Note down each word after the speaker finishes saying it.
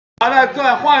好，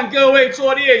那换各位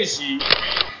做练习。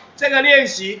这个练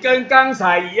习跟刚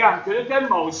才一样，可是跟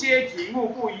某些题目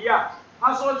不一样。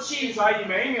他说汽船以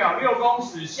每秒6公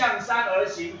尺向山而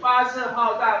行，发射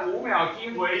炮弹5秒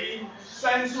听回音，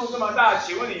声速这么大，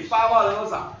请问你发炮了多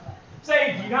少？这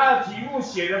一题它的题目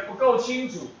写的不够清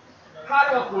楚。它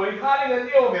那个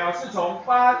6秒是从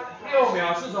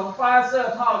发射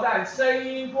炮弹声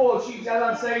音过去加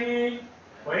上声音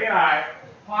回来，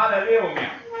花了6秒，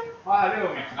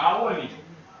然后问你，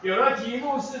有的题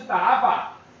目是打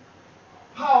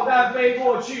靶，炮弹飞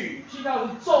过去，听到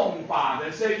是中靶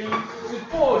的声音，是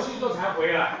过去之后才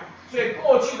回来，所以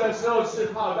过去的时候是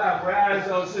炮弹，回来的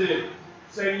时候是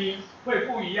声音，会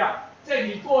不一样。这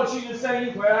题过去的声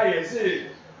音，回来也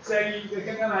是声音，就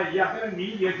跟刚才一样，跟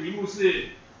谜题的题目是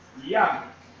一样的，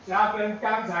所以它跟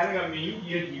刚才那个谜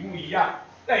题的题目一样，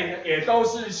对，也都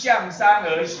是向山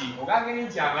而行。我刚刚跟你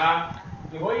讲啦，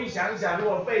你回忆想一想，如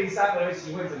果背山而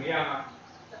行会怎么样啊？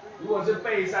如果是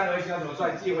背山而行要怎么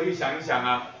算？自己回去想一想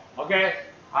啊。OK，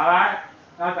 好来，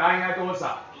那答案应该多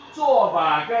少？做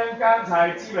法跟刚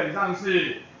才基本上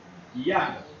是一样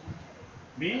的。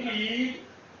鸣笛、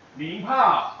鸣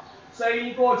炮，声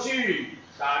音过去，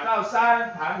打到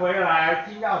山，弹回来，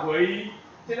听到回音。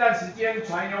这段时间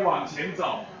船有往前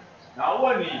走，然后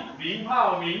问你鸣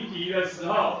炮、鸣笛的时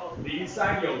候离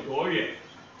山有多远？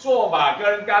做法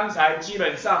跟刚才基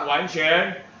本上完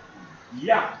全一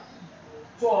样。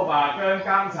做法跟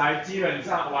刚才基本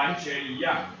上完全一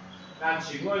样。那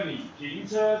请问你停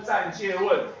车暂借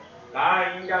问，答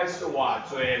案应该是瓦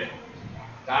锥了。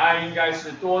答案应该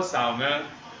是多少呢？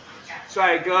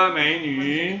帅哥美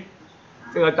女，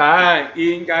这个答案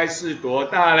应该是多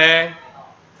大嘞？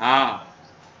好，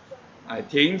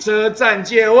停车暂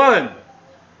借问，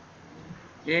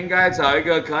应该找一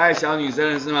个可爱小女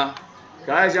生是吗？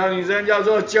可爱小女生叫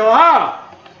做9号。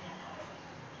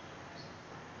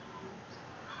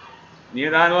你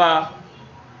的答案多少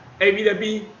 ？A、B 的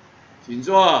B， 请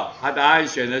坐。他答案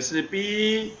选的是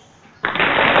B。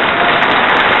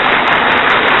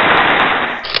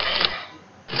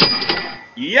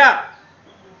一样，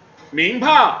鸣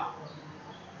炮，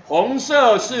红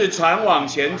色是船往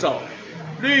前走，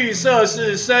绿色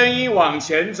是声音往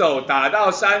前走，打到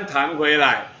山弹回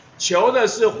来。求的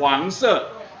是黄色，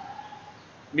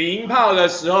鸣炮的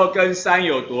时候跟山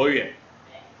有多远？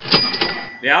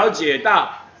了解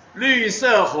到。绿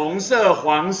色、红色、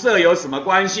黄色有什么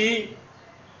关系？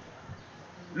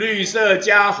绿色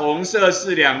加红色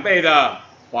是2倍的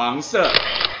黄色。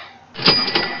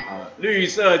绿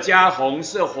色加红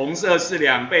色，红色是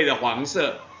2倍的黄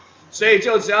色。所以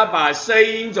就只要把声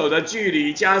音走的距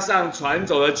离加上船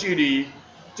走的距离，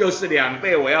就是2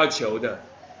倍我要求的。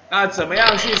那怎么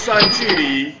样去算距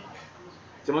离？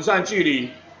怎么算距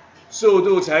离？速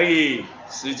度乘以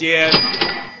时间，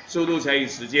速度乘以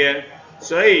时间。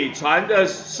所以船的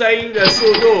声音的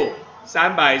速度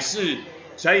340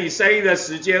乘以声音的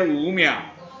时间5秒，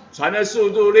船的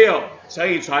速度6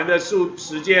乘以船的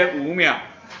时间5秒，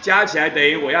加起来等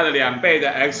于我要的2倍的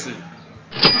x。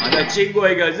那经过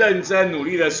一个认真努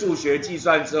力的数学计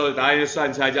算之后，答案就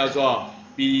算出来叫做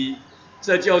B。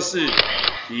这就是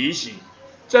题型，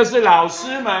这是老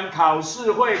师们考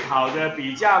试会考的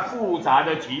比较复杂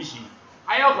的题型，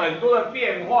还有很多的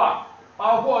变化。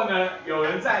包括呢，有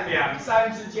人在2、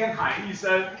3之间喊一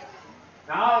声，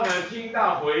然后呢听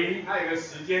到回音，它有个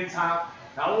时间差，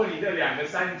然后问你这2个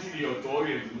山距离有多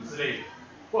远，什么之类的。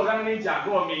我刚刚跟你讲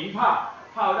过，鸣炮，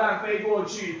炮弹飞过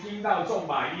去，听到重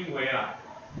靶音回来，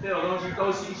这种东西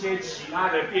都是一些其他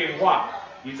的变化。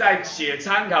你在写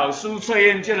参考书、测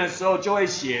验卷的时候就会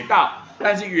写到，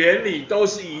但是原理都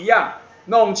是一样，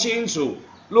弄清楚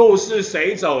路是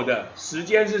谁走的，时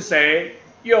间是谁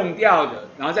用掉的，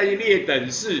然后再去列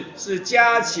等式，是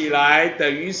加起来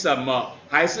等于什么，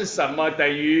还是什么等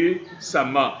于什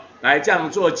么，来这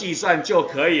样做计算就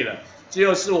可以了。这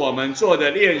就是我们做的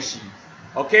练习。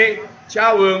OK， 请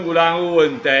问有人有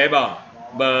问题吗？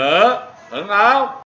没，很好。